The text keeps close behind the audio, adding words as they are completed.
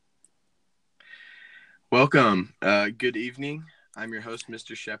Welcome. Good evening. I'm your host,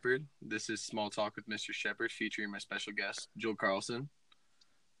 Mr. Shepard. This is Small Talk with Mr. Shepard, featuring my special guest, Joel Carlson.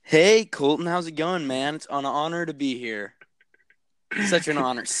 Hey, Colton, how's it going, man? It's an honor to be here. Such an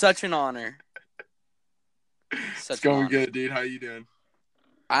honor. Such an honor. It's going good, dude. How you doing?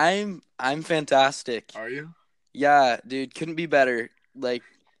 I'm fantastic. Are you? Yeah, dude, couldn't be better. Like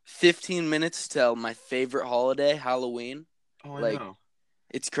 15 minutes till my favorite holiday, Halloween. Oh, I know.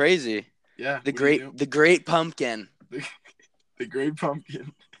 It's crazy. Yeah. The great pumpkin. The great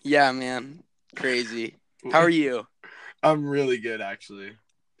pumpkin. Yeah, man. Crazy. How are you? I'm really good, actually.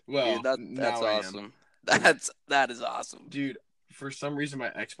 Well, dude, that's awesome. That is awesome. Dude, for some reason my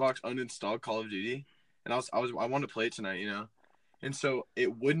Xbox uninstalled Call of Duty, and I wanted to play it tonight, And so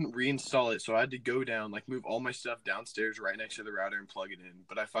it wouldn't reinstall it, so I had to go down, move all my stuff downstairs right next to the router and plug it in.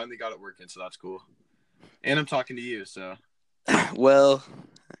 But I finally got it working, so that's cool. And I'm talking to you, so. Well,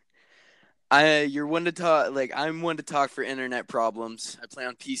 you're one to talk. I'm one to talk for internet problems. I play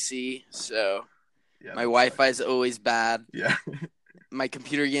on PC, so my Wi-Fi is always bad. Yeah. My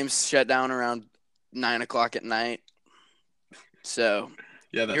computer games shut down around 9:00 at night. So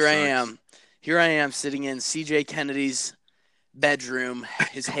here I am sitting in CJ Kennedy's bedroom,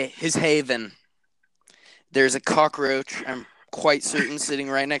 his haven. There's a cockroach, I'm quite certain, sitting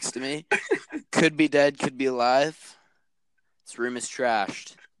right next to me. Could be dead, could be alive. This room is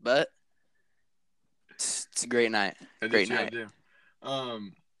trashed, but it's a great night. Great night.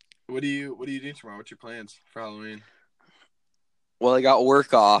 What do you do tomorrow? What's your plans for Halloween? Well, I got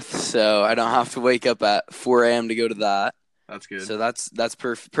work off, so I don't have to wake up at 4 a.m. to go to that. That's good. So that's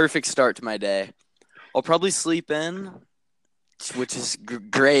perfect start to my day. I'll probably sleep in, which is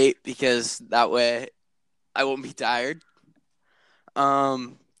great because that way I won't be tired.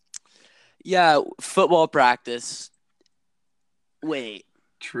 Yeah, football practice. Wait.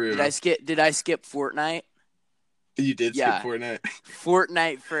 True. Did I skip Fortnite? You did skip Fortnite.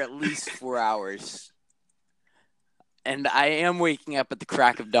 Fortnite for at least 4 hours. And I am waking up at the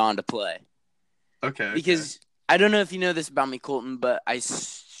crack of dawn to play. Okay. Because I don't know if you know this about me, Colton, but I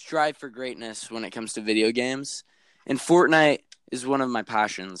strive for greatness when it comes to video games. And Fortnite is one of my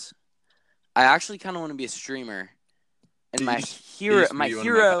passions. I actually kind of want to be a streamer. And my hero.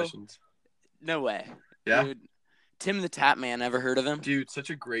 No way. Yeah. Dude, Tim the Tap Man, ever heard of him? Dude,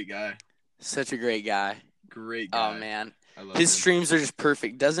 such a great guy. Such a great guy. Great guy. Oh man, I love his him. streams are just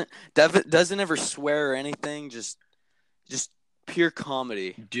perfect. Doesn't ever swear or anything. Just pure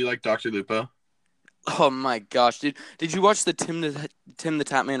comedy. Do you like Dr. Lupo? Oh my gosh, dude! Did you watch the Tim the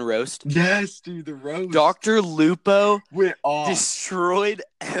Tap Man roast? Yes, dude, the roast. Dr. Lupo went off, destroyed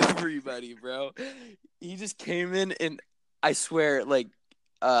everybody, bro. He just came in and I swear,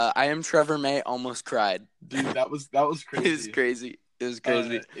 I Am Trevor May almost cried. Dude, that was crazy. It was crazy. It was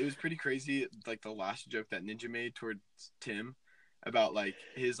crazy. It was pretty crazy. The last joke that Ninja made towards Tim about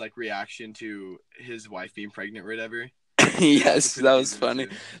his reaction to his wife being pregnant or whatever. Yes, that was funny.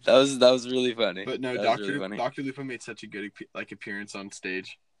 That was really funny. But no, Dr. Lupo made such a good appearance on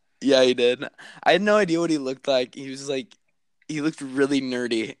stage. Yeah, he did. I had no idea what he looked like. He looked really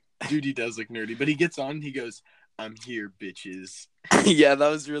nerdy. Dude, he does look nerdy, but he gets on. He goes, "I'm here, bitches." Yeah, that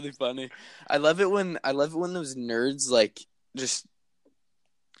was really funny. I love it when those nerds just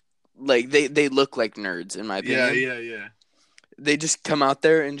they look like nerds in my opinion. Yeah. They just come out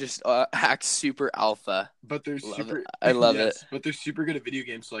there and just act super alpha. But they're I love it. But they're super good at video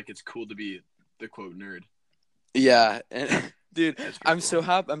games, so it's cool to be the quote nerd. Yeah, and, dude, I'm so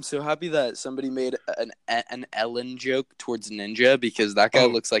happy that somebody made an Ellen joke towards Ninja because that guy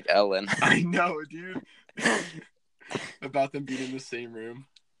looks like Ellen. I know, dude. About them being in the same room.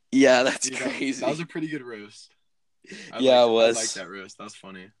 Yeah, that's crazy. That was a pretty good roast. It was. I like that roast. That was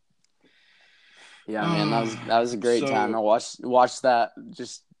funny. Yeah, man, that was a great time. I watched that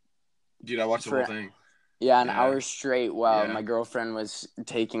just. Dude, I watched the whole thing. Yeah, an hour straight while my girlfriend was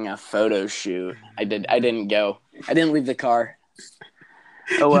taking a photo shoot. I didn't go. I didn't leave the car.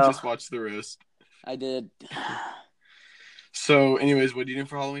 Oh well. You just watched the roast. I did. So, anyways, what are you doing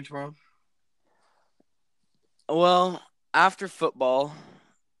for Halloween tomorrow? Well, after football,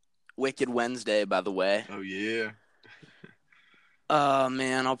 Wicked Wednesday, by the way. Oh yeah.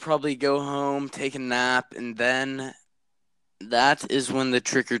 Man, I'll probably go home, take a nap, and then that is when the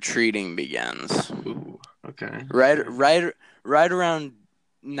trick-or-treating begins. Ooh, okay. Right around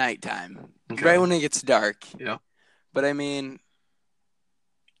nighttime. Okay. Right when it gets dark. Yeah. But I mean,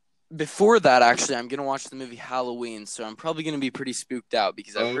 before that, actually, I'm gonna watch the movie Halloween, so I'm probably gonna be pretty spooked out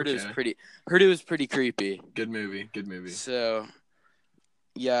because I heard it was pretty creepy. Good movie. So,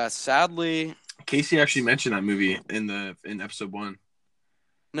 yeah, sadly, Casey actually mentioned that movie in episode 1.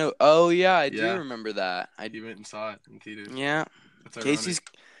 No. Oh yeah, I do remember that. You went and saw it in theaters. Yeah. That's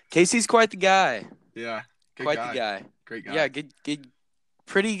Casey's quite the guy. Yeah. Quite the guy. Great guy. Yeah, good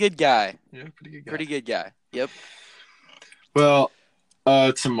pretty good guy. Yeah, pretty good guy. Pretty good guy. Yep. Well,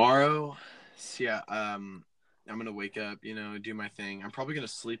 tomorrow, I'm gonna wake up, do my thing. I'm probably gonna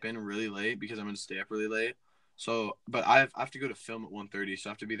sleep in really late because I'm gonna stay up really late. So, but I have to go to film at 1:30, so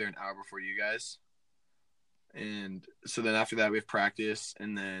I have to be there an hour before you guys. And so then after that we have practice,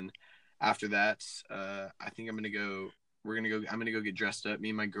 and then after that, I think I'm gonna go. I'm gonna go get dressed up. Me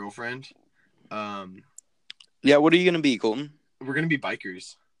and my girlfriend. Yeah, what are you gonna be, Colton? We're gonna be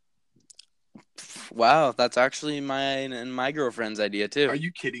bikers. Wow, that's actually mine and my girlfriend's idea too. Are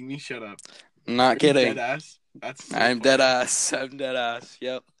you kidding me? Shut up. I'm not kidding. Dead ass. That's. So I'm dead ass. I'm dead ass.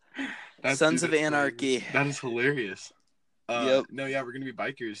 Yep. Sons of Anarchy. Hilarious. That is hilarious. Yep. No, yeah, we're gonna be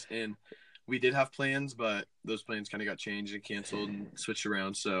bikers, and we did have plans, but those plans kind of got changed and canceled and switched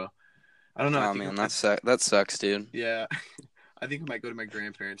around. So I don't know. Oh man, that sucks, dude. Yeah, I think we might go to my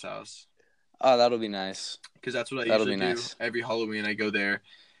grandparents' house. Oh, that'll be nice. Because that's what I usually do every Halloween. I go there,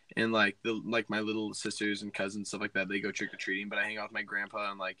 and like my little sisters and cousins, stuff like that, they go trick or treating. But I hang out with my grandpa,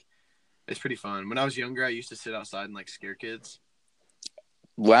 and like it's pretty fun. When I was younger, I used to sit outside and like scare kids.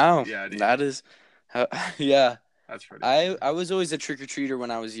 Wow. Yeah, dude. That is, yeah. That's pretty. I was always a trick or treater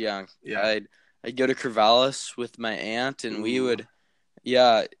when I was young. Yeah. I'd go to Corvallis with my aunt, and we would,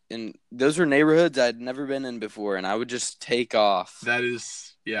 and those were neighborhoods I'd never been in before, and I would just take off. That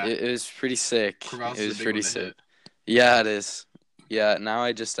is, yeah. It was pretty sick. Corvallis it was is pretty sick. Yeah, it is. Yeah. Now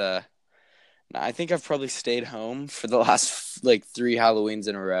I just I think I've probably stayed home for the last like 3 Halloweens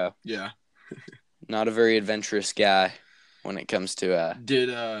in a row. Yeah. Not a very adventurous guy when it comes to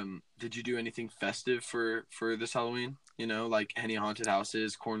Did you do anything festive for this Halloween? Like any haunted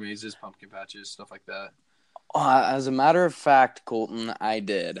houses, corn mazes, pumpkin patches, stuff like that. As a matter of fact, Colton, I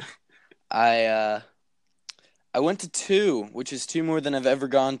did. I went to 2, which is 2 more than I've ever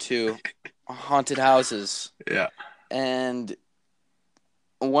gone to haunted houses. Yeah. And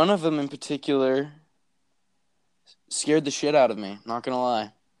one of them in particular scared the shit out of me, not gonna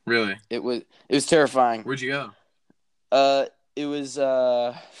lie. Really? It was terrifying. Where'd you go? It was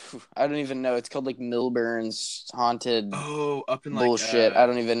I don't even know. It's called like Milburn's Haunted. Oh, up in bullshit. I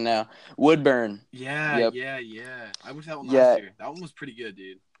don't even know. Woodburn. Yeah, yep. yeah. I went to that one last year. That one was pretty good,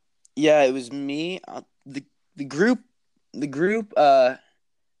 dude. Yeah, it was me. The group. Was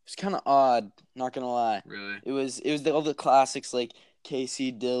kind of odd. Not gonna lie. Really? It was all the classics like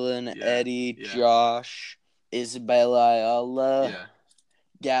Casey, Dylan, Eddie, Josh, Isabella, Ayala,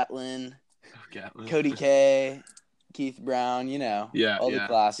 Gatlin, Cody K. Keith Brown, all the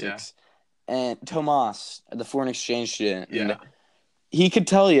classics. Yeah. And Tomas, the foreign exchange student. Yeah. And he could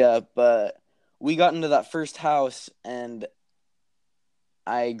tell you, but we got into that first house, and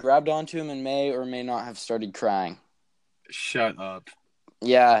I grabbed onto him and may or may not have started crying. Shut up.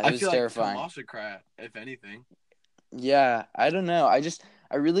 Yeah, it was terrifying. Like Tomas would cry, if anything. Yeah, I don't know.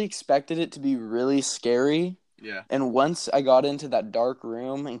 I really expected it to be really scary. Yeah. And once I got into that dark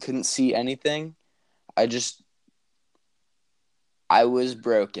room and couldn't see anything, I was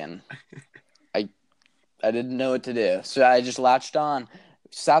broken. I didn't know what to do. So I just latched on.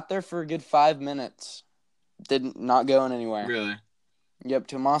 Sat there for a good 5 minutes. Not going anywhere. Really? Yep,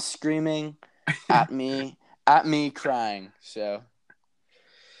 Tomas screaming at me, crying. So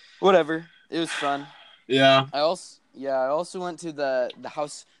whatever. It was fun. Yeah. I also went to the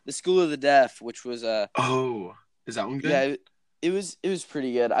house, the School of the Deaf, which was Oh, is that one good? Yeah, it was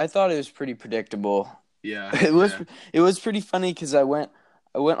pretty good. I thought it was pretty predictable. Yeah. It was pretty funny because I went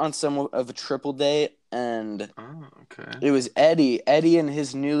on some of a triple date, and it was Eddie and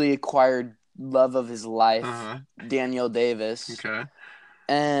his newly acquired love of his life, Danielle Davis. Okay.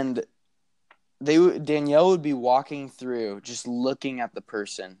 And Danielle would be walking through, just looking at the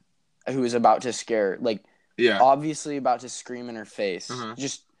person who was about to scare, like, obviously about to scream in her face,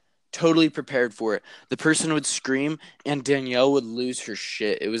 just totally prepared for it. The person would scream, and Danielle would lose her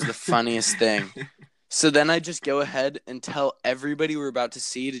shit. It was the funniest thing. So then I just go ahead and tell everybody we're about to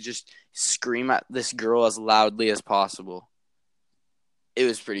see to just scream at this girl as loudly as possible. It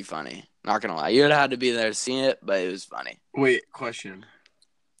was pretty funny. Not gonna lie, you would have had to be there to see it, but it was funny. Wait, question.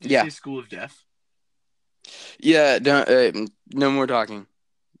 Did you say School of Deaf? Yeah, don't, no more talking.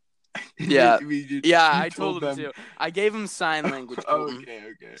 Yeah, I told him to. I gave him sign language.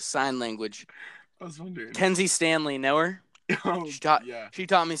 Okay. Sign language. I was wondering. Kenzie Stanley, know her? Oh, she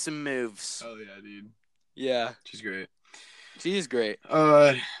taught me some moves. Oh yeah, dude. Yeah, she's great. She is great.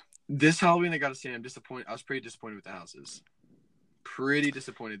 This Halloween, I gotta say, I'm disappointed. I was pretty disappointed with the houses. Pretty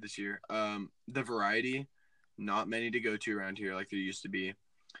disappointed this year. The variety, not many to go to around here like there used to be.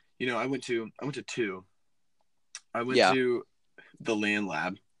 I went to two. I went to the Land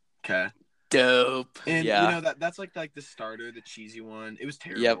Lab. Okay. Dope. And that's like the starter, the cheesy one. It was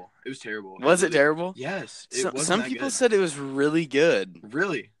terrible. Yep. It was terrible. Was it terrible? Yes. Some people said it was really good.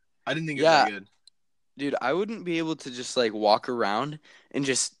 Really? I didn't think it was that good. Dude, I wouldn't be able to just like walk around and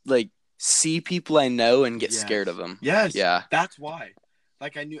just like see people I know and get scared of them. Yes. Yeah. That's why.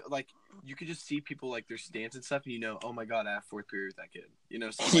 Like I knew, like you could just see people like their stance and stuff, and oh my god, I have fourth period with that kid.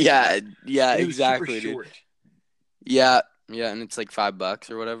 Yeah, exactly, dude. Short. Yeah, and it's like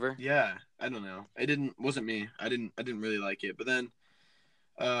 $5 or whatever. Yeah, I don't know. It wasn't me. I didn't really like it. But then,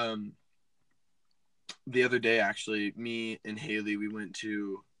 the other day actually, me and Haley we went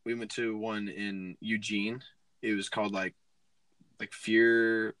to one in Eugene. It was called like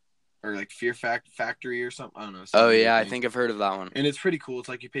Fear. Or like Fear Factory or something. I don't know. Oh yeah, I think I've heard of that one. And it's pretty cool. It's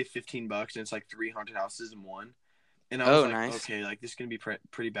like you pay $15 and it's like 3 haunted houses in one. And I was like, nice. Okay, like this is gonna be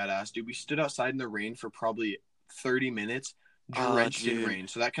pretty badass, dude. We stood outside in the rain for probably 30 minutes, drenched in rain.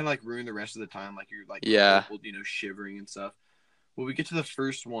 So that kind of like ruined the rest of the time. Like you're like cold, shivering and stuff. Well, we get to the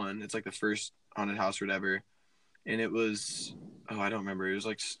first one. It's like the first haunted house or whatever. And it was I don't remember. It was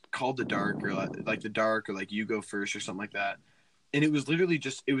like called The Dark or like The Dark or like You Go First or something like that. And it was literally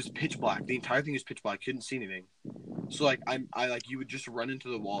it was pitch black. The entire thing was pitch black. Couldn't see anything. So like I like you would just run into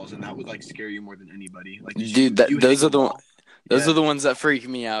the walls, and that would like scare you more than anybody. Like dude, those are the ones that freak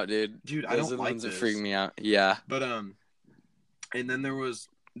me out, dude. Dude, I don't like those. That freak me out. Yeah. But and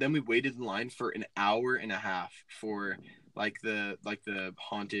then we waited in line for an hour and a half for like the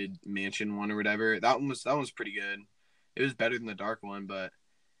haunted mansion one or whatever. That one was pretty good. It was better than the dark one, but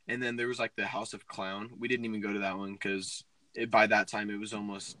and then there was like the House of Clown. We didn't even go to that one because. By that time, it was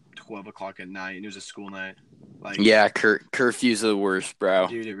almost 12 o'clock at night, and it was a school night. Like, yeah, curfews are the worst, bro.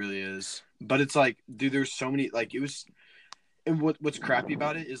 Dude, it really is. But it's like, dude, there's so many. Like, it was. And what's crappy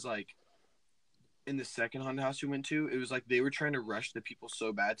about it is like, in the second haunted house we went to, it was like they were trying to rush the people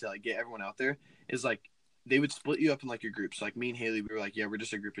so bad to like get everyone out there. Is like they would split you up in like your groups. So, like me and Haley, we were like, yeah, we're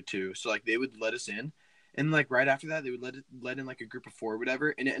just a group of 2. So like they would let us in. And like right after that, they would let in like a group of 4 or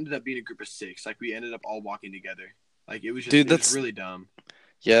whatever, and it ended up being a group of 6. Like we ended up all walking together. Like it was just, it was really dumb.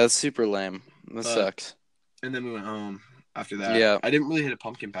 Yeah, that's super lame. That sucks. And then we went home after that. Yeah, I didn't really hit a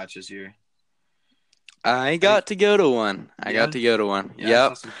pumpkin patch this year. I got to go to one. Yeah, I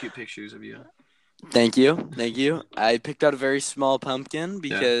saw some cute pictures of you. Thank you. I picked out a very small pumpkin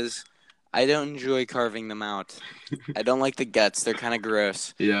because I don't enjoy carving them out. I don't like the guts. They're kind of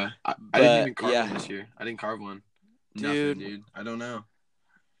gross. Yeah. I didn't even carve one this year. I didn't carve one. Nothing, dude. I don't know.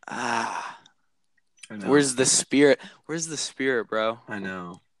 Where's the spirit? Where's the spirit, bro? I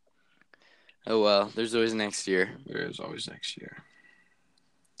know. Oh, well. There's always next year. There is always next year.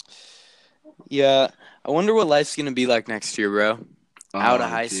 Yeah. I wonder what life's going to be like next year, bro. Out of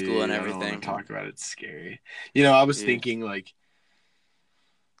high school and everything. I don't want to talk about it. It's scary. I was thinking, like,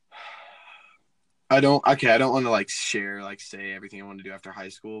 I don't want to, like, share, like, say everything I want to do after high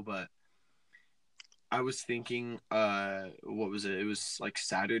school, but I was thinking, what was it? It was, like,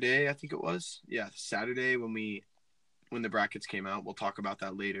 Saturday, I think it was. Yeah, Saturday when the brackets came out. We'll talk about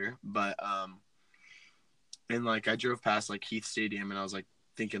that later. But, and, like, I drove past, like, Heath Stadium, and I was, like,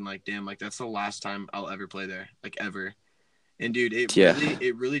 thinking, like, damn, like, that's the last time I'll ever play there. Like, ever. And, dude,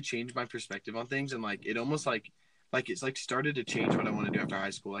 it really changed my perspective on things, and, like, it almost, like it's like started to change what I want to do after high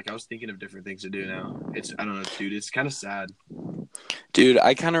school. Like I was thinking of different things to do now. I don't know, dude. It's kind of sad. Dude,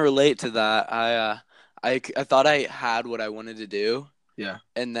 I kind of relate to that. I thought I had what I wanted to do. Yeah.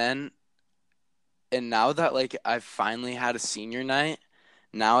 And now that like I finally had a senior night,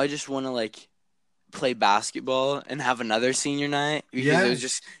 now I just want to like play basketball and have another senior night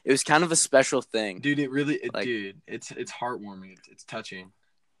because it was kind of a special thing. Dude, it's heartwarming. It's touching.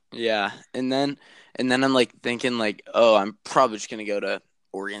 Yeah, and then I'm like thinking like, oh, I'm probably just gonna go to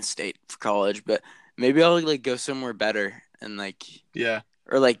Oregon State for college, but maybe I'll like go somewhere better and like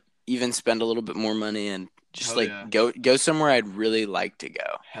or like even spend a little bit more money and just go somewhere I'd really like to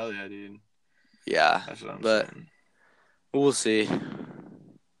go. Hell yeah, dude. Yeah, that's what I'm saying. We'll see.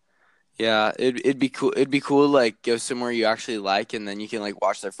 Yeah, it'd be cool. It'd be cool like go somewhere you actually like, and then you can like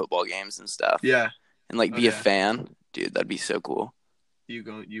watch their football games and stuff. Yeah, and like be a fan, dude. That'd be so cool. You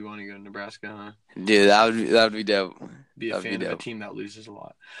want to go to Nebraska, huh? Dude, that would be dope. Be a fan of a team that loses a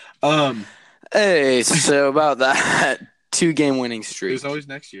lot. Hey, so about that 2-game winning streak. It was always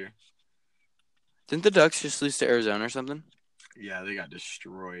next year. Didn't the Ducks just lose to Arizona or something? Yeah, they got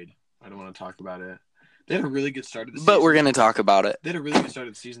destroyed. I don't want to talk about it. They had a really good start of the season. But we're going to talk about it. They had a really good start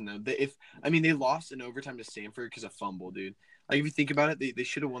of the season, though. They lost in overtime to Stanford because of fumble, dude. Like, if you think about it, they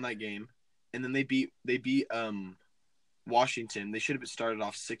should have won that game. And then they beat Washington. They should have started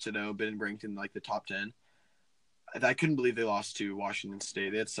off 6-0, been ranked in like the top 10. I couldn't believe they lost to Washington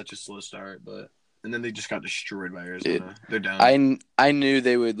State. They had such a slow start, and then they just got destroyed by Arizona. Dude, they're down. I knew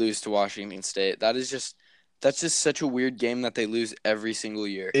they would lose to Washington State. That's just such a weird game that they lose every single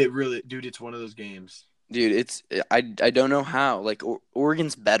year. It really, dude, it's one of those games. Dude, I don't know how. Like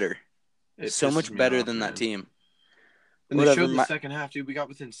Oregon's better. It's so much better than that team. And they showed the second half, dude. We got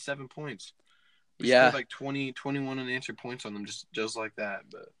within 7 points. We scored like 20, 21 unanswered points on them just like that.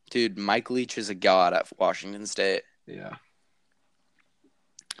 But dude, Mike Leach is a god at Washington State. Yeah.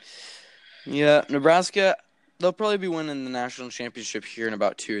 Yeah, Nebraska, they'll probably be winning the national championship here in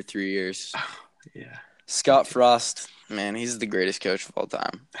about 2 or 3 years. Yeah. Scott Frost, man, he's the greatest coach of all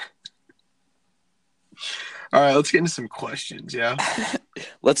time. All right, let's get into some questions, yeah?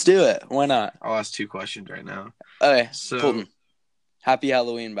 Let's do it. Why not? I'll ask 2 questions right now. Okay, so Colton, happy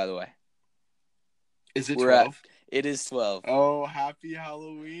Halloween, by the way. Is it 12? It is 12. Oh, happy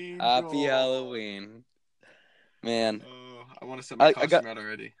Halloween. Happy Halloween. Man. Oh, I want to set my costume out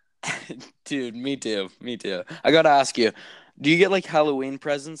already. Dude, me too. I got to ask you, do you get like Halloween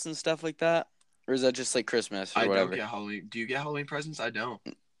presents and stuff like that? Or is that just like Christmas or whatever? I don't get Halloween. Do you get Halloween presents? I don't.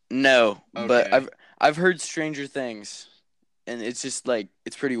 No, okay. But I've heard Stranger Things, and it's just like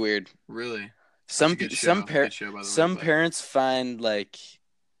it's pretty weird. Really? Some parents find like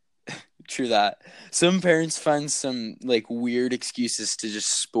true that. Some parents find some like weird excuses to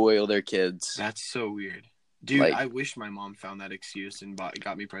just spoil their kids. That's so weird. Dude, like, I wish my mom found that excuse and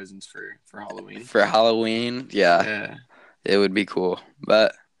got me presents for Halloween. For Halloween? Yeah. It would be cool.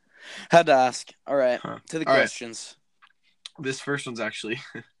 But had to ask. All right. To the questions. Right. This first one's actually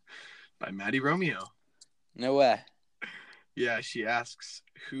by Maddie Romeo. No way. Yeah, she asks,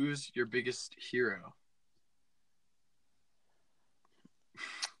 who's your biggest hero?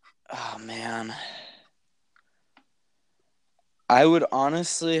 Oh, man. I would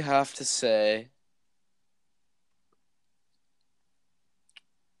honestly have to say,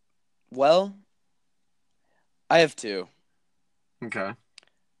 well, I have 2. Okay.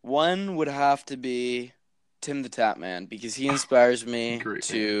 One would have to be Tim the Tap Man because he inspires me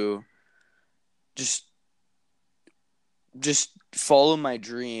to just follow my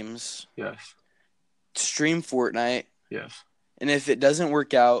dreams. Yes. Stream Fortnite. Yes. And if it doesn't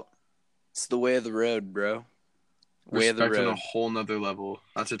work out, it's the way of the road, bro. Way of the road. On a whole nother level.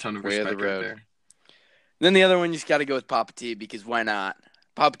 That's a ton of respect right there. Then the other one, you just got to go with Papa T because why not?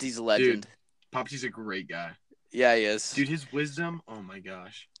 Papa T's a legend. Dude, Papa T's a great guy. Yeah, he is. Dude, his wisdom, oh my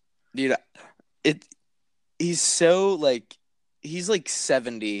gosh. Dude, he's so like, he's like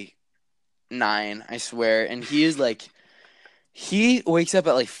 79, I swear. And he is like, he wakes up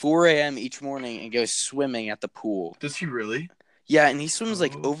at like 4 a.m. each morning and goes swimming at the pool. Does he really? Yeah, and he swims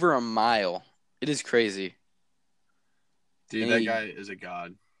like over a mile. It is crazy. Dude, that guy is a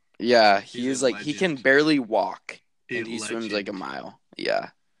god. Yeah, he is like, he can barely walk. And he swims like a mile. Yeah.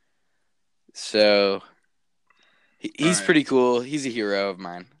 So, he's pretty cool. He's a hero of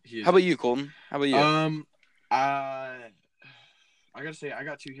mine. How about you, Colton? How about you? I gotta say, I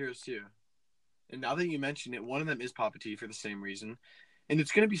got 2 heroes too. And now that you mention it, one of them is Papa T for the same reason. And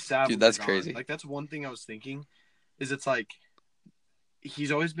it's gonna be sad. Dude, that's crazy. Like, that's one thing I was thinking, is it's like,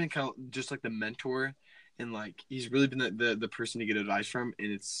 he's always been kind of just like the mentor, and like, he's really been the person to get advice from,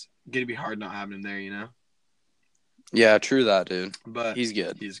 and it's gonna be hard not having him there, you know? Yeah, true that, dude. But he's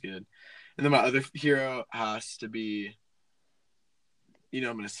good. He's good. And then my other hero has to be, I'm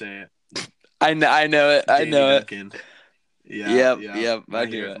going to say it. I know it. Danny Duncan. Yeah. Yep. My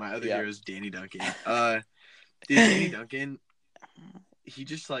other hero is Danny Duncan. Dude, Danny Duncan, he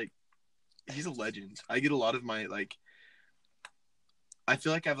just like, he's a legend. I get a lot of my like, I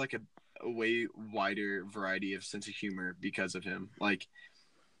feel like I have like a way wider variety of sense of humor because of him. Like,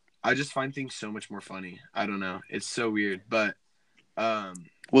 I just find things so much more funny. I don't know. It's so weird, but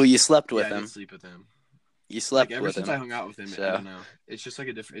well, you slept with him. I did sleep with him. You slept with him. Ever since I hung out with him, so. I don't know. It's just like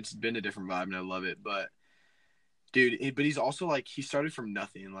it's been a different vibe, and I love it. But dude, he's also like, he started from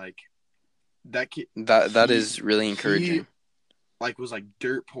nothing. Like, that kid. That is really encouraging. He, like, was like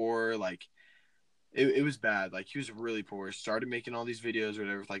dirt poor. Like, it was bad. Like, he was really poor. Started making all these videos or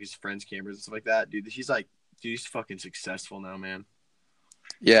whatever with like his friends' cameras and stuff like that. Dude, he's fucking successful now, man.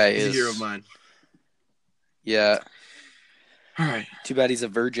 Yeah, he's a hero of mine. Yeah. All right. Too bad he's a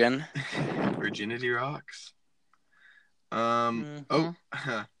virgin. Virginity rocks.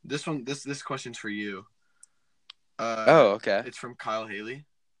 This question's for you. Okay. It's from Kyle Haley.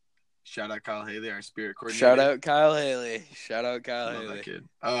 Shout out Kyle Haley, our spirit coordinator. Shout out Kyle Haley. Love that kid.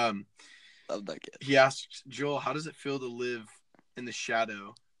 Love that kid. He asks, Joel, how does it feel to live in the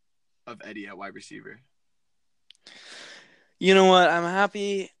shadow of Eddie at wide receiver? You know what? I'm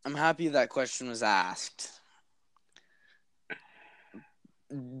happy that question was asked.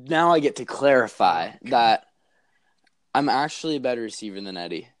 Now I get to clarify that I'm actually a better receiver than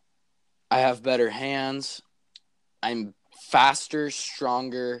Eddie. I have better hands. I'm faster,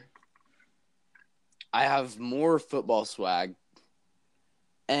 stronger. I have more football swag.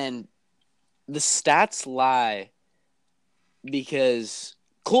 And the stats lie because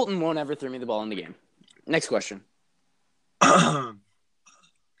Colton won't ever throw me the ball in the game. Next question.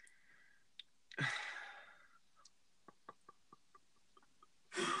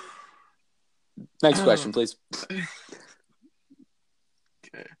 Next question, please.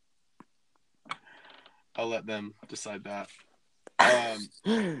 Okay. I'll let them decide that. God.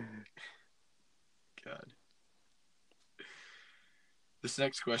 This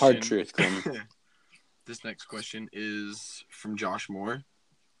next question. Hard truth, Clinton. This next question is from Josh Moore.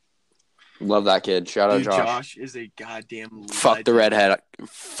 Love that kid. Shout out Josh. Josh is a goddamn Fuck the Redhead.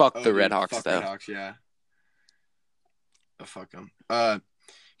 Fuck the Red Hawks, though. Red Hawks, yeah. Oh, fuck them.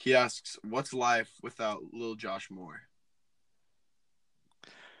 He asks, what's life without little Josh Moore?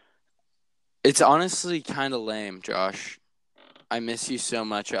 It's honestly kind of lame, Josh. I miss you so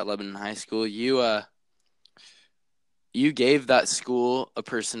much at Lebanon High School. You gave that school a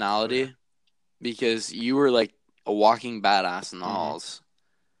personality because you were like a walking badass in the halls.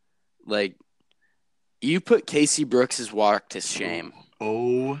 Like, you put Casey Brooks' walk to shame.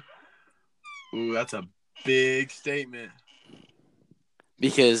 Ooh, that's a big statement.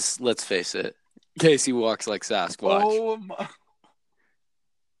 Because, let's face it, Casey walks like Sasquatch. Oh, my.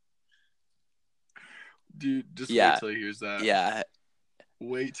 Dude, just wait till he hears that. Yeah.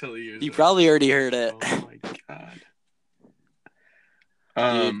 Wait till he hears that. You probably already heard it. Oh, my God.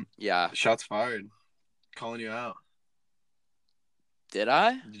 Dude, yeah. Shots fired. Calling you out. Did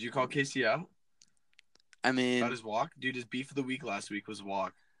I? Did you call Casey out? I mean, about his walk? Dude, his beef of the week last week was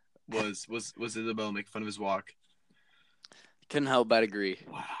walk. Was Isabel making fun of his walk? Couldn't help but agree.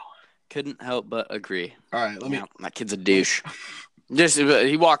 Wow. Couldn't help but agree. All right, that kid's a douche.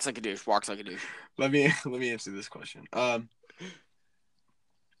 He walks like a douche. Let me answer this question.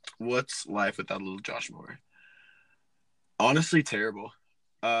 What's life without little Josh Moore? Honestly, terrible.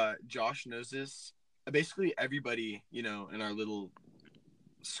 Josh knows this. Basically, everybody, in our little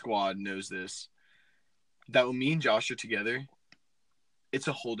squad knows this. That when me and Josh are together, it's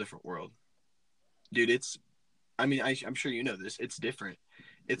a whole different world. Dude, I'm sure you know this. It's different.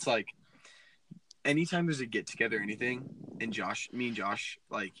 It's like anytime there's a get together or anything, and me and Josh,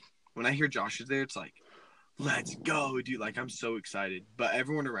 like when I hear Josh is there, it's like, let's go, dude. Like I'm so excited. But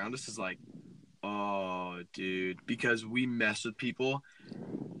everyone around us is like, oh, dude, because we mess with people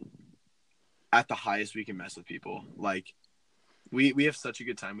at the highest we can mess with people. Like we have such a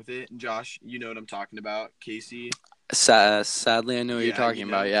good time with it. And Josh, you know what I'm talking about. Casey. Sadly, I know what you're talking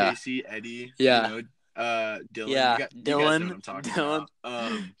about. Yeah. Casey, Eddie. Yeah. Dylan. Yeah. You guys know what I'm talking about.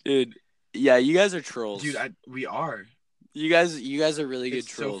 Dude. Yeah, you guys are trolls. Dude, we are. You guys are really good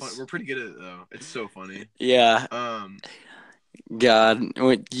trolls. So fun. We're pretty good at it though. It's so funny. Yeah. God,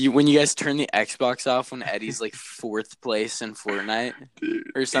 when you guys turn the Xbox off when Eddie's like 4th place in Fortnite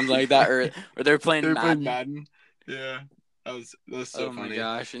or something like that, or they're playing Madden. Yeah. That was so funny. Oh my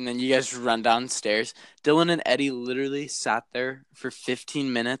gosh. And then you guys run downstairs. Dylan and Eddie literally sat there for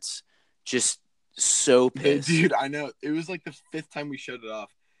 15 minutes just so pissed. Dude, I know. It was like the 5th time we shut it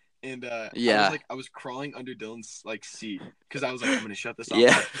off. And I was crawling under Dylan's like seat because I was like, I'm gonna shut this off.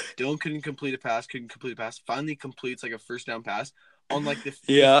 Yeah. Dylan couldn't complete a pass. Finally completes like a first down pass on like the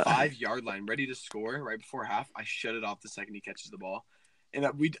 5-yard line, ready to score right before half. I shut it off the second he catches the ball, and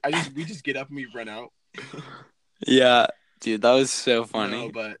we just get up and we run out. Yeah, dude, that was so funny.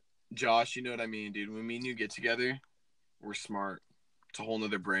 No, but Josh, you know what I mean, dude. When me and you get together, we're smart. It's a whole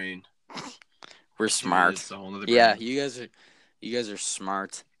nother brain. We're smart. It's a whole nother brain. Yeah, you guys are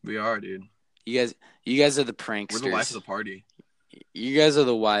smart. We are, dude. You guys are the pranksters. We're the life of the party. You guys are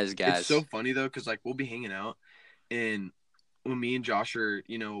the wise guys. It's so funny though, because like we'll be hanging out, and when me and Josh are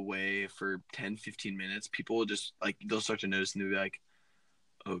away for 10-15 minutes, people will just like they'll start to notice and they'll be like,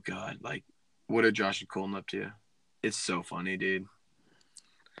 "Oh God, like what are Josh and Colton up to?" It's so funny, dude.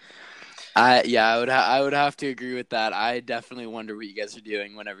 I would have to agree with that. I definitely wonder what you guys are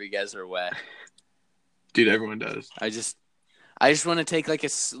doing whenever you guys are away. Dude, everyone does. I just want to take like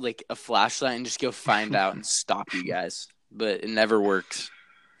a flashlight and just go find out and stop you guys, but it never works.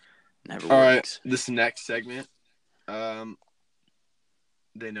 All right, this next segment, they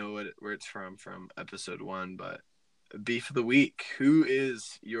know where it's from episode 1, but beef of the week. Who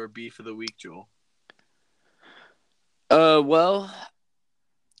is your beef of the week, Joel? Well,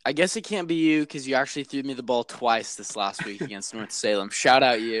 I guess it can't be you because you actually threw me the ball twice this last week against North Salem. Shout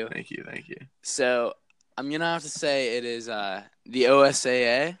out you. Thank you. So I'm going to have to say it is the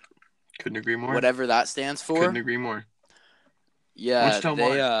OSAA. Couldn't agree more. Whatever that stands for. Couldn't agree more.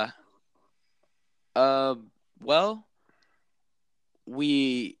 Yeah, well,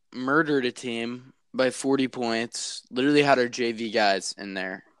 we murdered a team by 40 points. Literally had our JV guys in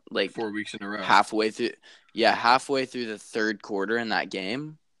there like 4 weeks in a row. Halfway through the third quarter in that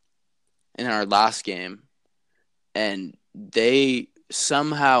game, in our last game, and they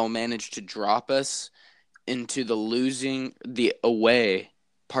somehow managed to drop us into the away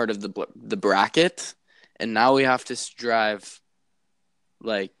part of the bracket, and now we have to drive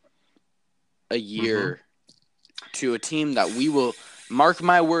like a year to a team that we will, mark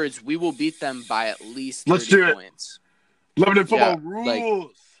my words, we will beat them by at least 30 Let's do points. Lebanon football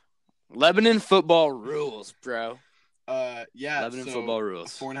rules. Lebanon football rules, bro. Lebanon football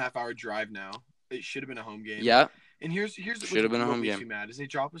rules. 4.5 hour drive now. It should have been a home game. Yeah. And here's should have been a home game. Makes me mad is they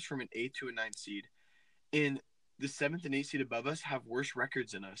drop us from an 8th to a 9th seed, and the 7th and 8th seed above us have worse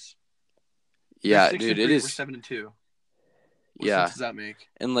records than us. Yeah, dude, it is. We're 7-2. What sense does that make?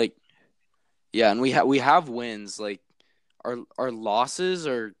 And and we have wins. Like our losses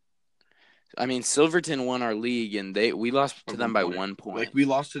are. I mean, Silverton won our league, and we lost to them by 1 point. Like we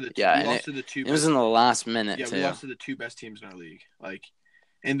lost to the two. It was in the last minute. Yeah, we lost to the two best teams in our league. Like,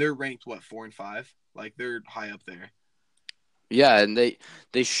 and they're ranked 4 and 5. Like they're high up there. Yeah, and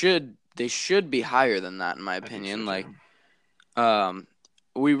they should be higher than that in my opinion. So,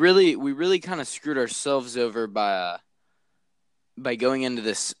 we really kind of screwed ourselves over by going into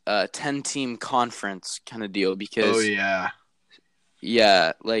this 10-team conference kind of deal because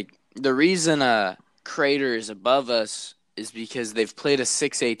like the reason Crater is above us is because they've played a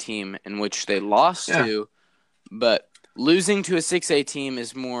 6A team in which they lost to, but losing to a 6A team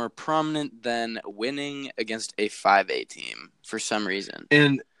is more prominent than winning against a 5A team for some reason.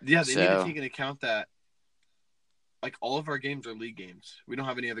 And they need to take into account that like all of our games are league games. We don't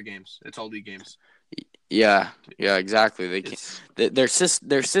have any other games. It's all league games. Yeah, exactly. Their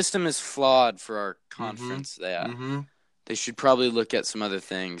system is flawed for our conference. They should probably look at some other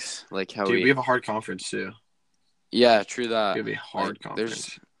things, like how we have a hard conference too. Yeah, true that. We have a hard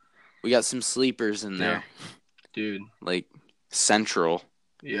conference. We got some sleepers in there, dude. Like Central.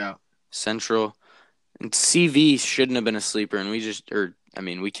 Yeah, Central, and CV shouldn't have been a sleeper, and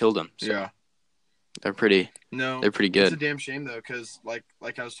we killed them. So. Yeah, they're pretty. They're pretty good. It's a damn shame though, because like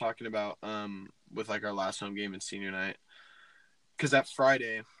I was talking about with like our last home game in senior night, because that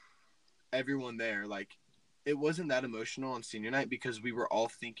Friday, everyone there it wasn't that emotional on senior night because we were all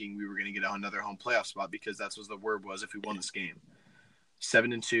thinking we were going to get another home playoff spot because that's what the word was if we won this game.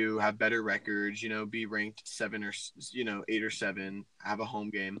 7-2, have better records, be ranked 7 or 8 or 7, have a home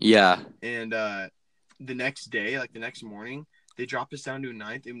game. Yeah. And the next day, the next morning, they drop us down to a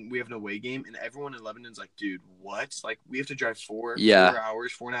 9th and we have an away game and everyone in Lebanon's like, dude, what? Like we have to drive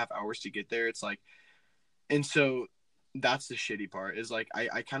 4.5 hours to get there. It's like, and so that's the shitty part is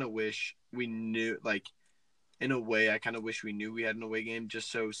I kind of wish we knew in a way, I kind of wish we knew we had an away game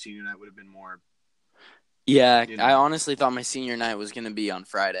just so senior night would have been more. Yeah, I honestly thought my senior night was going to be on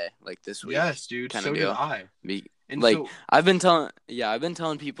Friday, this week. Yes, dude. So did I. I've been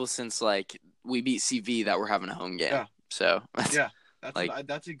telling people since we beat CV that we're having a home game. Yeah. So that's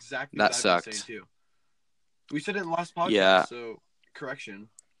exactly that what sucked. I've been saying too. We said it in the last podcast. Yeah. So correction.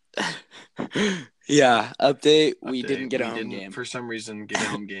 Yeah. Update. We didn't get a home game for some reason. Get a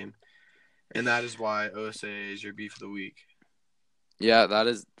home game. And that is why OSA is your beef of the week. Yeah,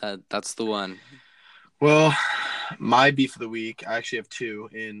 that's the one. Well, my beef of the week, I actually have 2,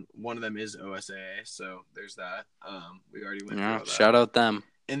 and one of them is OSA, so there's that. We already went through all that. Shout out them.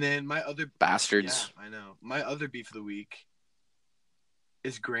 And then my other bastards. Yeah, I know. My other beef of the week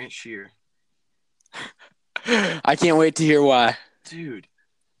is Grant Shear. I can't wait to hear why. Dude.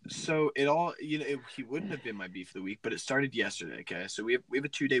 So it all, he wouldn't have been my beef of the week, but it started yesterday, okay? So we have a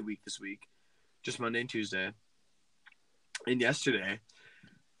 2-day week this week. Just Monday and Tuesday. And yesterday,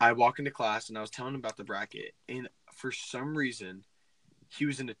 I walk into class and I was telling him about the bracket. And for some reason, he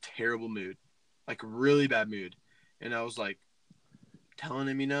was in a terrible mood. Really bad mood. And I was telling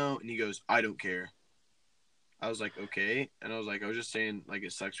him, and he goes, I don't care. I was like, okay. And I was I was just saying,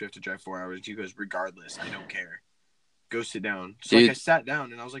 it sucks we have to drive 4 hours. He goes, regardless, I don't care. Go sit down. So I sat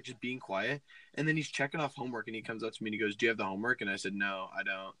down and I was just being quiet. And then he's checking off homework and he comes up to me and he goes, do you have the homework? And I said, no, I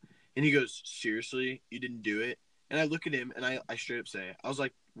don't. And he goes, seriously? You didn't do it? And I look at him and I straight up say, I was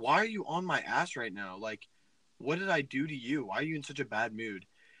like, why are you on my ass right now? What did I do to you? Why are you in such a bad mood?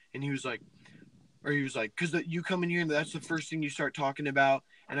 And he was like, or he was like, because you come in here and that's the first thing you start talking about,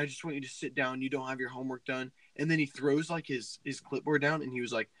 and I just want you to sit down. You don't have your homework done, and then he throws like his clipboard down, and he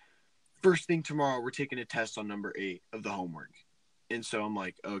was like, first thing tomorrow, we're taking a test on number 8 of the homework, and so I'm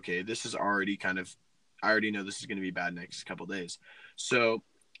like, okay, this is already kind of, I already know this is going to be bad next couple days, so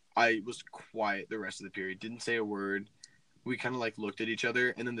I was quiet the rest of the period, didn't say a word. We kind of like looked at each other,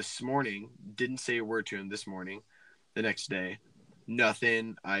 and then this morning, didn't say a word to him this morning. The next day,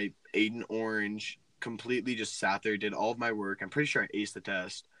 nothing. I ate an orange, completely just sat there, did all of my work. I'm pretty sure I aced the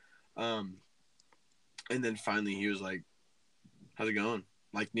test. And then finally he was like, how's it going?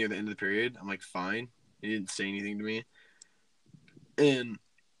 Like near the end of the period, I'm like, fine. He didn't say anything to me. And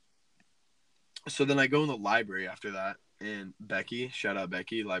so then I go in the library after that, and Becky, shout out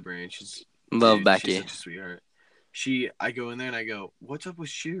Becky, librarian. Becky. She's such a sweetheart. I go in there and I go, what's up with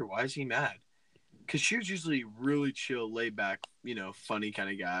Sheer? Why is he mad? Because Sheer's usually really chill, laid back, funny kind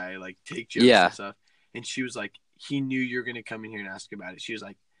of guy, like take jokes and stuff. And she was like, he knew you were going to come in here and ask about it. She was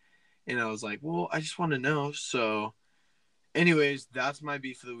like, and I was like, well, I just want to know. So anyways, that's my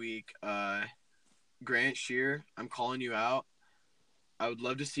beef of the week. Grant, Sheer, I'm calling you out. I would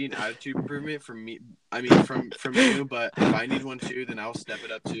love to see an attitude improvement from me. I mean, from you, but if I need one too, then I'll step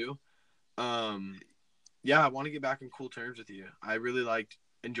it up too. Yeah, I want to get back on cool terms with you. I really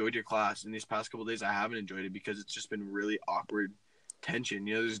enjoyed your class, and these past couple of days I haven't enjoyed it because it's just been really awkward tension.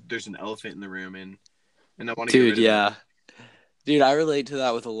 There's an elephant in the room, and I want to get rid of it. Dude, I relate to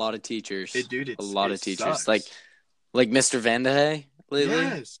that with a lot of teachers. A lot of teachers, sucks. like Mr. Vandehay lately.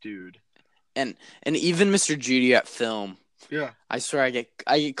 Yes, dude. And even Mr. Judy at film. Yeah. I swear I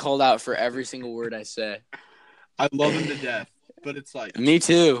get called out for every single word I say. I love him to death, but it's like Me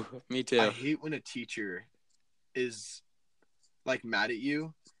too. I hate when a teacher is like mad at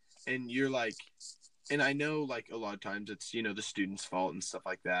you, and you're like, and I know like a lot of times it's the student's fault and stuff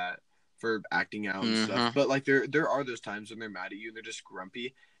like that for acting out and stuff, but like there are those times when they're mad at you and they're just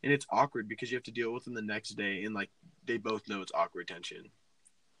grumpy, and it's awkward because you have to deal with them the next day, and like they both know it's awkward tension.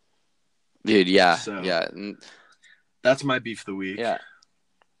 Dude, yeah, so, yeah. That's my beef of the week. Yeah,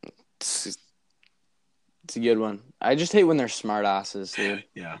 it's a good one. I just hate when they're smart asses, dude.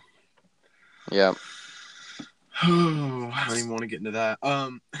 Yeah. Yeah. Oh, I don't even want to get into that.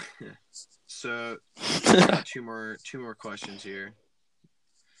 So I got two more questions here.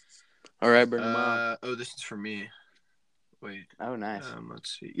 All right, bring them on. Oh, this is for me. Wait. Oh, nice.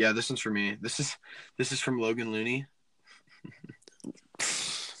 Let's see. Yeah, this one's for me. This is from Logan Looney.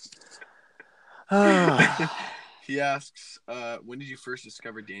 He asks, when did you first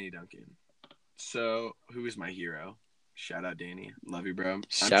discover Danny Duncan? So, who is my hero? Shout out Danny. Love you, bro.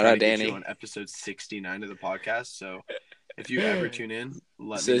 Shout out Danny. Get you on episode 69 of the podcast. So if you ever tune in,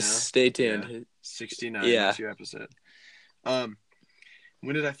 let me know. Stay tuned. Yeah, 69. Yeah. That's your episode.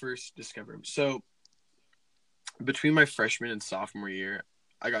 When did I first discover him? So between my freshman and sophomore year,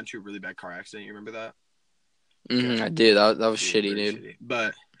 I got into a really bad car accident. You remember that? I did. That was shitty, dude. Shitty.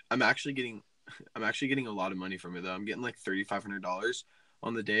 But I'm actually getting a lot of money from it though. I'm getting like $3,500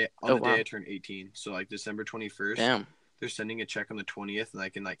 on the day day I turned 18. So like December 21st. Damn. They're sending a check on the 20th, and I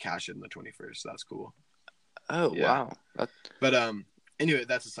can like cash it on the 21st. So that's cool. Oh yeah. Wow. But anyway,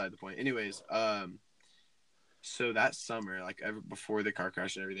 that's aside the point. Anyways, so that summer, like before the car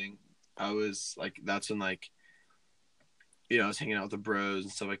crash and everything, I was like, that's when like, I was hanging out with the bros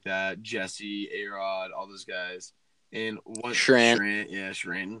and stuff like that. Jesse, A-Rod, all those guys, and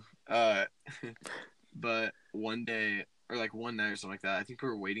Shrant. But one day or like one night or something like that, I think we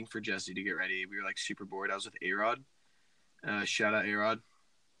were waiting for Jesse to get ready. We were like super bored. I was with A-Rod. Shout out A-Rod.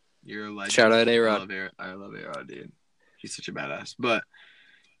 You're a legend. Shout out A-Rod. I love A-Rod, dude. He's such a badass. But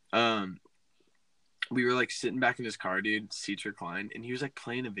we were like sitting back in his car, dude, seats reclined, and he was like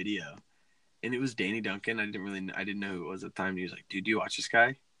playing a video. And it was Danny Duncan. I didn't know who it was at the time. And he was like, dude, do you watch this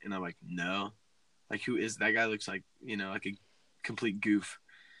guy? And I'm like, no. Like, who is that guy? Looks like, like a complete goof.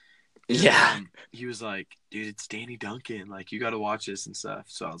 Yeah. And he was like, dude, it's Danny Duncan. Like, you got to watch this and stuff.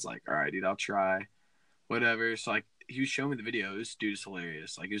 So I was like, all right, dude, I'll try. Whatever. So, like, he was showing me the video. This dude is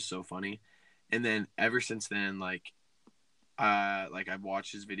hilarious. Like, it was so funny. And then ever since then, like I've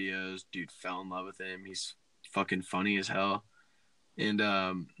watched his videos. Dude, fell in love with him. He's fucking funny as hell. And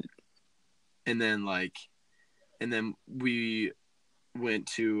then we went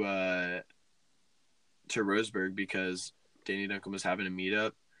to Roseburg because Danny Duncan was having a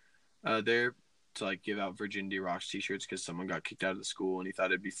meetup there to like give out Virginity Rocks t-shirts because someone got kicked out of the school, and he thought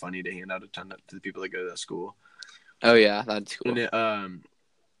it'd be funny to hand out a ton to the people that go to that school. Oh yeah, that's cool. And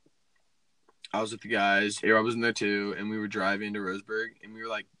I was with the guys. A-Rod was in there too, and we were driving to Roseburg, and we were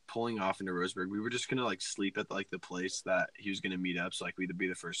like pulling off into Roseburg. We were just gonna like sleep at like the place that he was gonna meet up, so like we'd be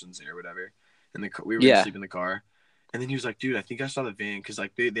the first ones there or whatever. in the car. We were gonna sleep in the car, and then he was like, "Dude, I think I saw the van because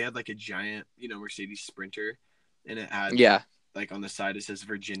like they had like a giant Mercedes Sprinter, and it had like on the side it says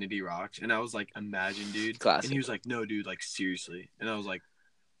Virginity Rocks, and I was like, imagine, dude." Classic. And he was like, "No, dude, like seriously," and I was like,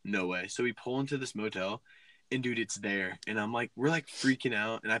 "No way." So we pull into this motel. And dude, it's there, and I'm like, we're like freaking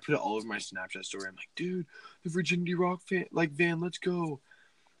out, and I put it all over my Snapchat story. I'm like, dude, the Virginity Rock van, let's go.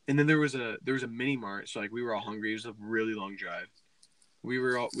 And then there was a mini mart, so like we were all hungry. It was a really long drive. We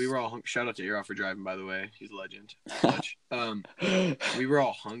were all shout out to Aroff for driving, by the way, he's a legend. We were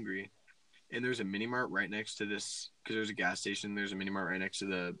all hungry, and there's a mini mart right next to this because there's a gas station. There's a mini mart right next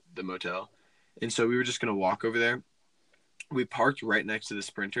to the motel, and so we were just gonna walk over there. We parked right next to the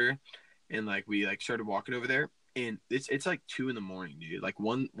Sprinter. And like we like started walking over there, and it's like 2 a.m, dude. Like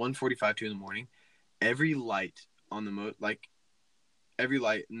 1:45, 2 a.m. Every light on the every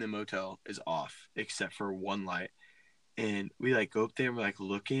light in the motel is off except for one light. And we like go up there and we're like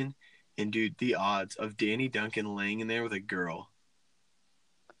looking, and dude, the odds of Danny Duncan laying in there with a girl.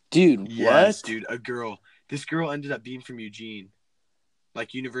 Dude, yes, what? Dude, a girl. This girl ended up being from Eugene,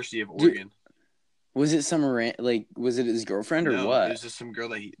 like University of Oregon. Dude. Was it was it his girlfriend or what? It was just some girl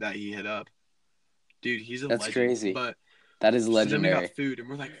that he hit up. Dude, he's a That's legend. crazy. But that is legendary. So then we got food, and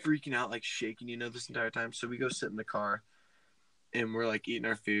we're like freaking out, like shaking, this entire time. So we go sit in the car, and we're like eating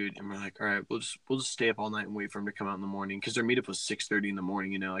our food, and we're like, all right, we'll just stay up all night and wait for him to come out in the morning because their meetup was 6:30 in the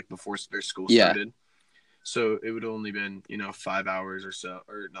morning, like before their school started. So it would only been 5 hours or so,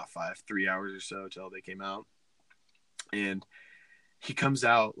 or not 5, 3 hours or so till they came out. And he comes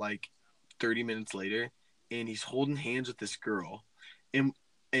out like 30 minutes later, and he's holding hands with this girl, and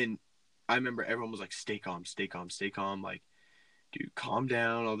I remember everyone was like, stay calm, stay calm, stay calm, like, dude, calm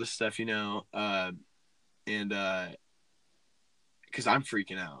down, all this stuff, and because I'm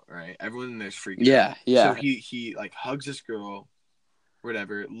freaking out, right? Everyone in there's freaking out. Yeah. So he like hugs this girl,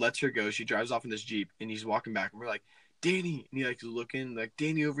 whatever, lets her go. She drives off in this Jeep, and he's walking back, and we're like, Danny, and he like looking like,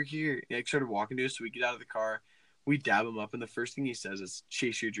 Danny, over here. And he like started walking to us, so we get out of the car, we dab him up, and the first thing he says is,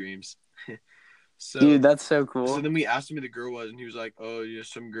 chase your dreams. So, dude, that's so cool. So then we asked him who the girl was, and he was like, oh,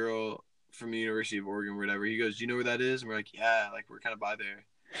 some girl from the University of Oregon or whatever. He goes, do you know where that is? And we're like, yeah, like we're kind of by there.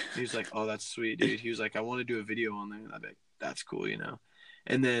 And he was like, oh, that's sweet, dude. He was like, I want to do a video on there. And I'm like, that's cool,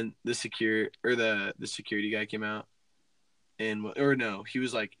 And then the security guy came out, he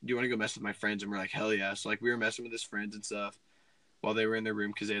was like, do you want to go mess with my friends? And we're like, hell yeah. So like we were messing with his friends and stuff while they were in their room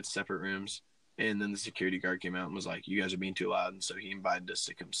because they had separate rooms. And then the security guard came out and was like, you guys are being too loud. And so he invited us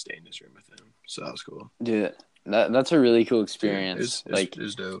to come stay in his room with him. So that was cool. Dude, that's a really cool experience. Yeah, it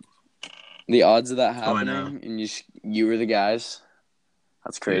was dope. The odds of that happening, and you were the guys.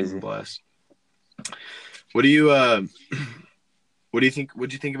 That's crazy. Blessed. What do you think? What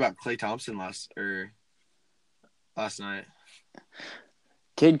did you think about Klay Thompson last night?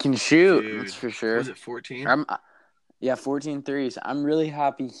 Kid can shoot. Dude, that's for sure. Was it 14? 14 threes. I'm really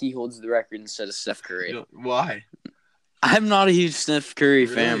happy he holds the record instead of Steph Curry. Why? I'm not a huge Steph Curry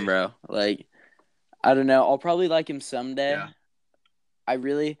fan, bro. Like, I don't know. I'll probably like him someday. Yeah. I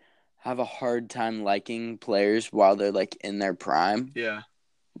really have a hard time liking players while they're, like, in their prime. Yeah.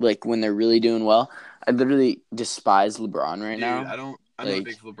 Like, when they're really doing well. I literally despise LeBron right now. I'm not a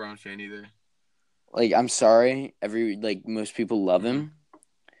big LeBron fan either. Like, I'm sorry. Most people love him.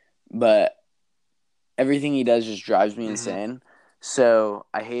 But everything he does just drives me insane. So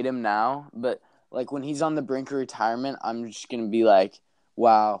I hate him now. But, like, when he's on the brink of retirement, I'm just going to be like,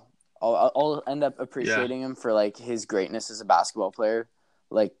 wow. I'll end up appreciating him for, like, his greatness as a basketball player.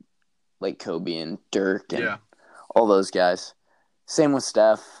 Like Kobe and Dirk and all those guys. Same with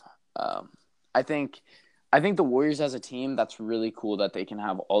Steph. I think the Warriors as a team, that's really cool that they can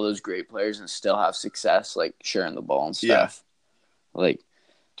have all those great players and still have success, like, sharing the ball and stuff. Yeah. Like,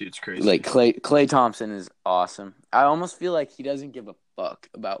 dude, it's crazy. Like, Klay Thompson is awesome. I almost feel like he doesn't give a fuck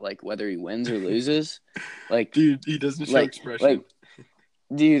about, like, whether he wins or loses. Like, dude, he doesn't show expression. Like,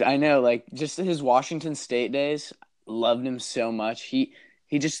 dude, I know. Like, just his Washington State days, loved him so much. He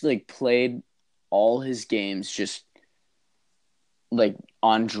just, like, played all his games just, like,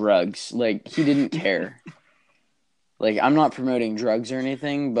 on drugs. Like, he didn't care. Like, I'm not promoting drugs or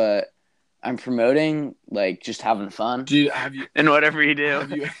anything, but I'm promoting, like, just having fun. Dude, and whatever you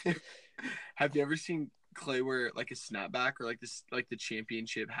do. Have you ever seen Klay wear, like, a snapback or, like, this, like, the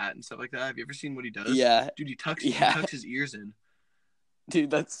championship hat and stuff like that? Have you ever seen what he does? Yeah. Dude, he tucks his ears in. Dude,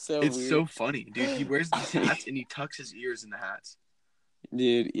 that's so It's weird. so funny. Dude, he wears these hats and he tucks his ears in the hats.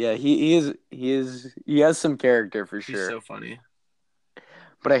 Dude, yeah, he has some character for sure. He's so funny.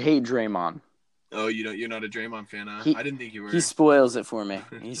 But I hate Draymond. Oh, you're not a Draymond fan, huh? I didn't think you were. He spoils it for me.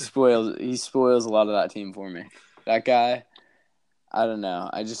 He spoils a lot of that team for me. That guy, I don't know.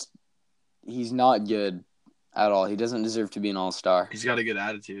 he's not good at all. He doesn't deserve to be an all-star. He's got a good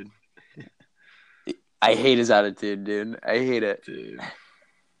attitude. I hate his attitude, dude. I hate it. Dude.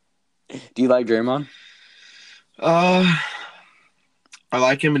 Do you like Draymond? I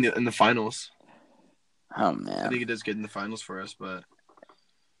like him in the finals. Oh man, I think he does good in the finals for us, but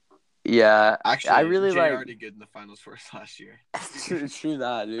yeah, actually, I really like. already good in the finals for us last year. True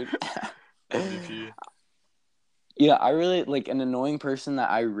that, dude. MVP. Yeah, I really like an annoying person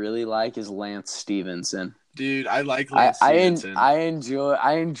that I really like is Lance Stevenson. Dude, I like Lance Stevenson. I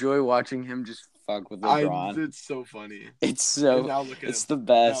enjoy watching him just fuck with LeBron. It's so funny. It's so now look at it's him. the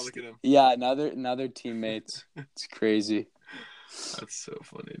best. Now look at him. Yeah, now they're teammates. It's crazy. That's so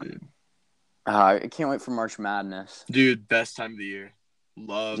funny, dude. I can't wait for March Madness. Dude, best time of the year.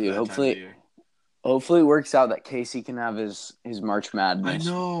 Love that time of the year. Hopefully it works out that Casey can have his March Madness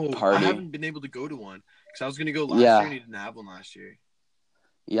party. I haven't been able to go to one because I was going to go last year and he didn't have one last year.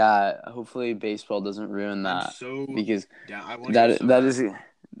 Yeah, hopefully baseball doesn't ruin that because that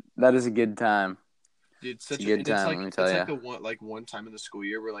is a good time. Dude, it's such a good time. Let me tell you. It's like one time in the school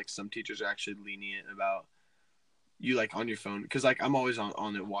year where like some teachers are actually lenient about you like on your phone because like I'm always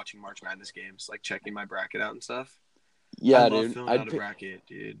on it watching March Madness games, like checking my bracket out and stuff. Yeah, I love filling out a bracket,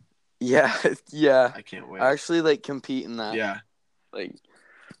 dude. Yeah, yeah. I can't wait. I actually like compete in that. Yeah. Like,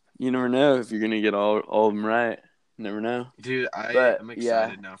 you never know if you're gonna get all of them right. You never know. Dude, I'm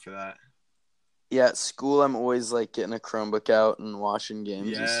excited now for that. Yeah, at school I'm always like getting a Chromebook out and watching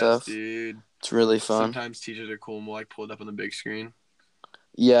games and stuff. Dude. It's really fun. Sometimes teachers are cool and we'll like pull it up on the big screen.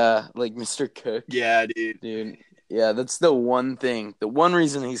 Yeah, like Mr. Cook. Yeah, dude. Dude. Yeah, that's the one thing. The one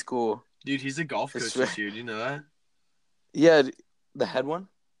reason he's cool. Dude, he's a golf coach this year. Do you know that? Yeah, the head one?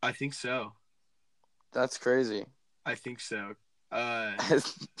 I think so. That's crazy. I think so.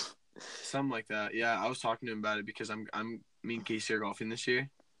 Something like that. Yeah, I was talking to him about it because me and Casey are golfing this year.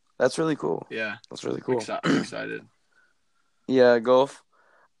 That's really cool. Yeah. That's really cool. I'm excited. Yeah, golf.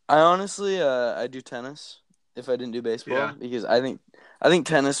 I honestly I do tennis if I didn't do baseball because I think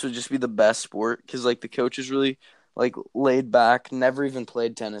tennis would just be the best sport because like the coach is really like laid back, never even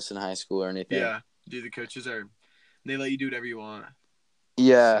played tennis in high school or anything. Yeah, dude, the coaches they let you do whatever you want.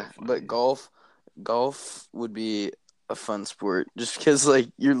 Yeah, so but golf would be a fun sport just because like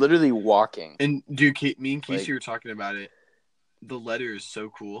you're literally walking. And dude, me and Casey were talking about it. The letter is so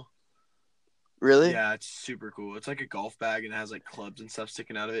cool. Really? Yeah, it's super cool. It's like a golf bag and it has like clubs and stuff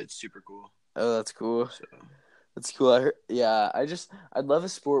sticking out of it. It's super cool. Oh, that's cool. So. That's cool. I'd love a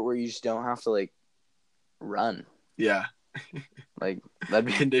sport where you just don't have to like run. Yeah. Like that'd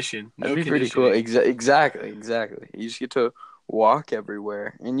be condition. That'd be pretty cool. Exactly. You just get to walk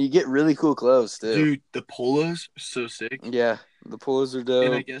everywhere, and you get really cool clothes too. Dude, the polos are so sick. Yeah, the polos are dope.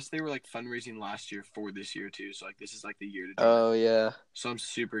 And I guess they were like fundraising last year for this year too. So like this is like the year to do it. Yeah. So I'm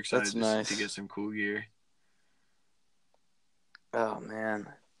super excited to get some cool gear. Oh man,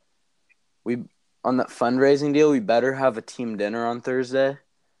 on that fundraising deal, we better have a team dinner on Thursday.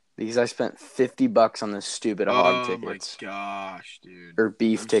 Because I spent $50 on this stupid hog tickets. Oh my gosh, dude! Or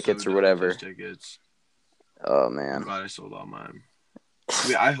beef tickets or whatever. Tickets. Oh man! I'm glad I sold all mine.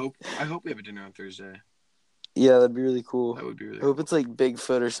 I hope we have a dinner on Thursday. Yeah, that'd be really cool. That would be really cool. I hope it's like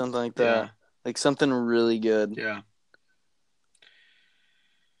Bigfoot or something like that. Yeah. Like something really good. Yeah.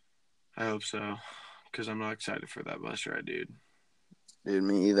 I hope so, because I'm not excited for that bus ride, dude. Dude,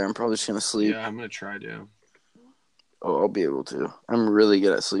 me either. I'm probably just gonna sleep. Yeah, I'm gonna try to. Oh, I'll be able to. I'm really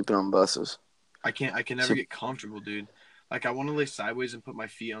good at sleeping on buses. I can never get comfortable, dude. Like I want to lay sideways and put my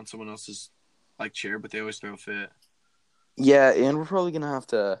feet on someone else's like chair, but they always throw a fit. Yeah, and we're probably gonna have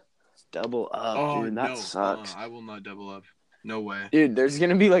to double up, dude. That sucks. I will not double up. No way. Dude, there's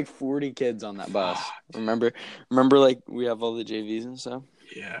gonna be like 40 kids on that bus. Remember like we have all the JVs and stuff?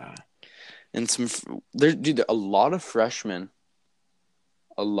 Yeah. And dude, a lot of freshmen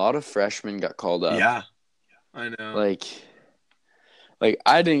got called up. Yeah. I know. Like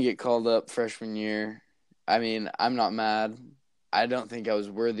I didn't get called up freshman year. I mean, I'm not mad. I don't think I was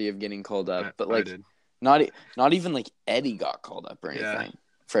worthy of getting called up, but like not even like Eddie got called up or anything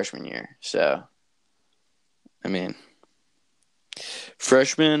freshman year. So I mean,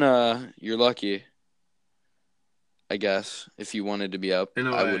 freshman, you're lucky. I guess if you wanted to be up,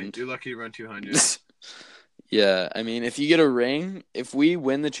 I wouldn't. You're lucky to run 200. Yeah, I mean, if you get a ring, if we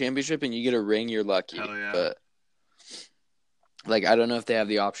win the championship and you get a ring, you're lucky. Hell yeah. But, like, I don't know if they have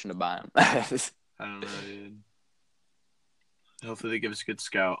the option to buy them. I don't know, dude. Hopefully they give us a good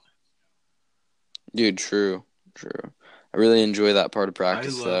scout. Dude, true. I really enjoy that part of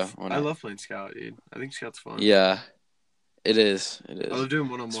practice, though. I love playing scout, dude. I think scout's fun. Yeah, it is. I love doing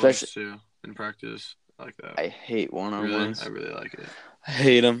one-on-ones, too, in practice. I like that. I hate one-on-ones. Really? I really like it. I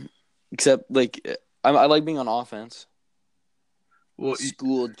hate them. Except, like, I like being on offense. Well,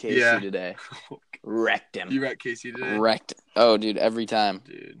 Schooled Casey today. Wrecked him. You wrecked Casey today? Wrecked. Oh, dude, every time.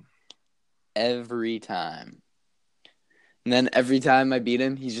 Dude. Every time. And then every time I beat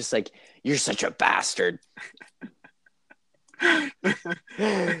him, he's just like, "You're such a bastard."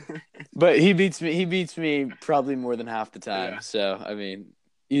 But he beats me probably more than half the time. Yeah. So, I mean,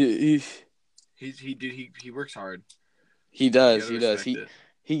 he works hard. He does.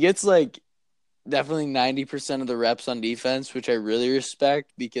 He gets like definitely 90% of the reps on defense, which I really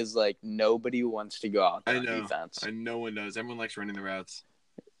respect because like nobody wants to go out there on defense. And no one does. Everyone likes running the routes.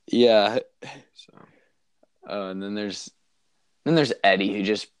 Yeah. So. Oh, and then there's Eddie who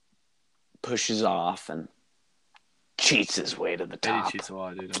just pushes off and cheats his way to the top. Eddie cheats a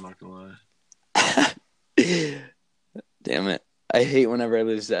lot, dude. I'm not gonna lie. Damn it! I hate whenever I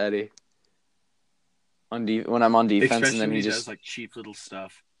lose to Eddie. When I'm on defense, especially and then he just does like cheap little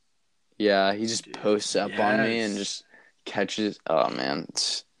stuff. Yeah, he just posts up on me and just catches. Oh man,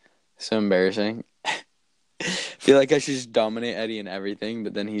 it's so embarrassing. I feel like I should just dominate Eddie in everything,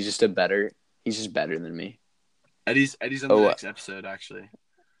 but then he's just better than me. Eddie's on the next episode, actually.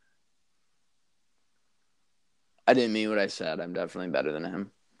 I didn't mean what I said. I'm definitely better than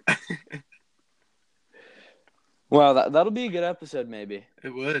him. Well, that'll be a good episode, maybe.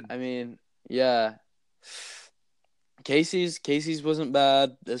 It would. I mean, yeah. Casey's wasn't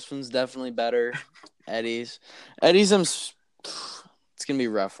bad. This one's definitely better. Eddie's, it's gonna be a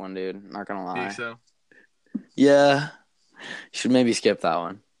rough one, dude. Not gonna lie. Think so? Yeah. Should maybe skip that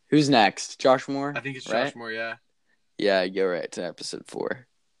one. Who's next? Josh Moore? I think it's Josh Moore, yeah. Yeah, go right to episode 4.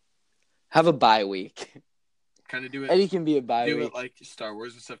 Have a bye week. Kind of do it. Eddie can be a bye week. Do it like Star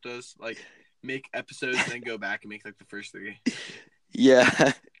Wars and stuff does. Like, make episodes and then go back and make like the first 3.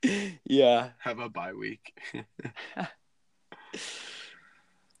 Yeah. Yeah. Have a bye week.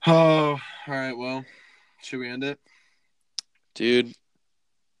 Oh, all right. Well, should we end it? Dude,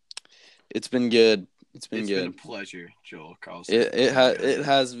 it's been good. It's been a pleasure, Joel Carlson. It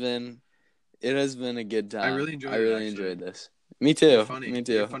has been a good time. I really enjoyed this. Me too. You're funny. Me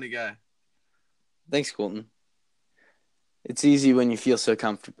too. You're a funny guy. Thanks, Colton. It's easy when you feel so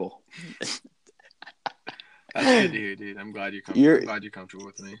comfortable. That's good to hear, dude. I'm glad you're comfortable. I'm glad you're comfortable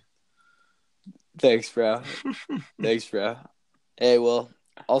with me. Thanks, bro. Thanks, bro. Hey, well,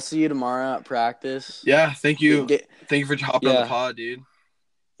 I'll see you tomorrow at practice. Yeah, thank you. Thank you for hopping on the pod, dude.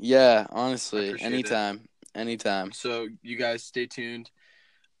 Yeah, honestly, anytime. Anytime. So, you guys stay tuned.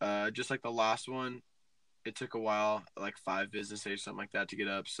 Just like the last one, it took a while, like 5 business days, something like that, to get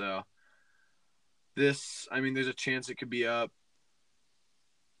up. So, there's a chance it could be up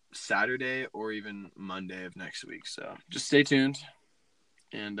Saturday or even Monday of next week. So, just stay tuned.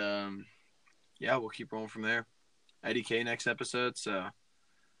 And, yeah, we'll keep rolling from there. Eddie K next episode, so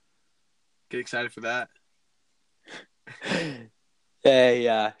get excited for that.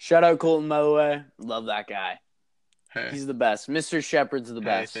 Hey, shout out Colton Moe. Love that guy. Hey. He's the best. Mr. Shepard's the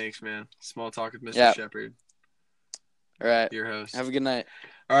best. Hey, thanks, man. Small talk with Mr. Shepard. All right. Your host. Have a good night.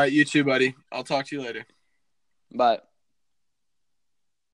 All right, you too, buddy. I'll talk to you later. Bye.